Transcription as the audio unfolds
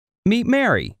Meet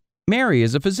Mary. Mary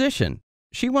is a physician.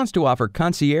 She wants to offer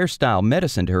concierge-style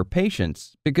medicine to her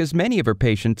patients because many of her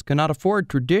patients cannot afford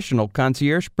traditional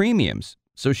concierge premiums,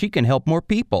 so she can help more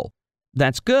people.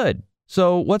 That's good.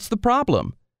 So what's the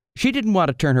problem? She didn't want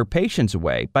to turn her patients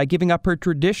away by giving up her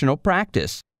traditional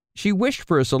practice. She wished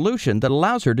for a solution that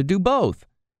allows her to do both.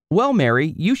 Well,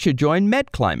 Mary, you should join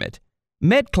MedClimate.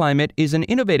 MedClimate is an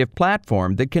innovative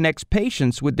platform that connects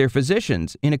patients with their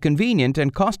physicians in a convenient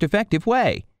and cost-effective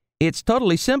way. It's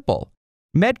totally simple.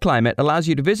 MedClimate allows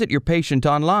you to visit your patient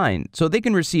online so they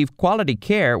can receive quality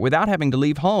care without having to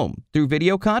leave home through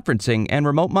video conferencing and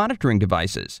remote monitoring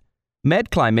devices.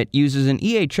 MedClimate uses an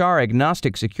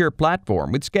EHR-agnostic secure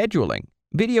platform with scheduling,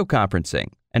 video conferencing,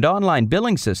 and online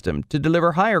billing system to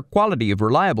deliver higher quality of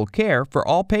reliable care for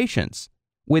all patients.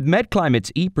 With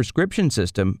MedClimate's e-prescription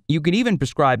system, you can even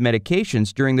prescribe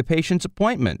medications during the patient's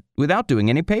appointment without doing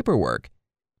any paperwork.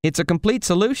 It's a complete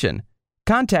solution.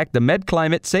 Contact the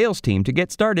MedClimate sales team to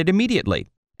get started immediately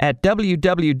at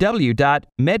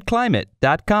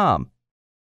www.medclimate.com.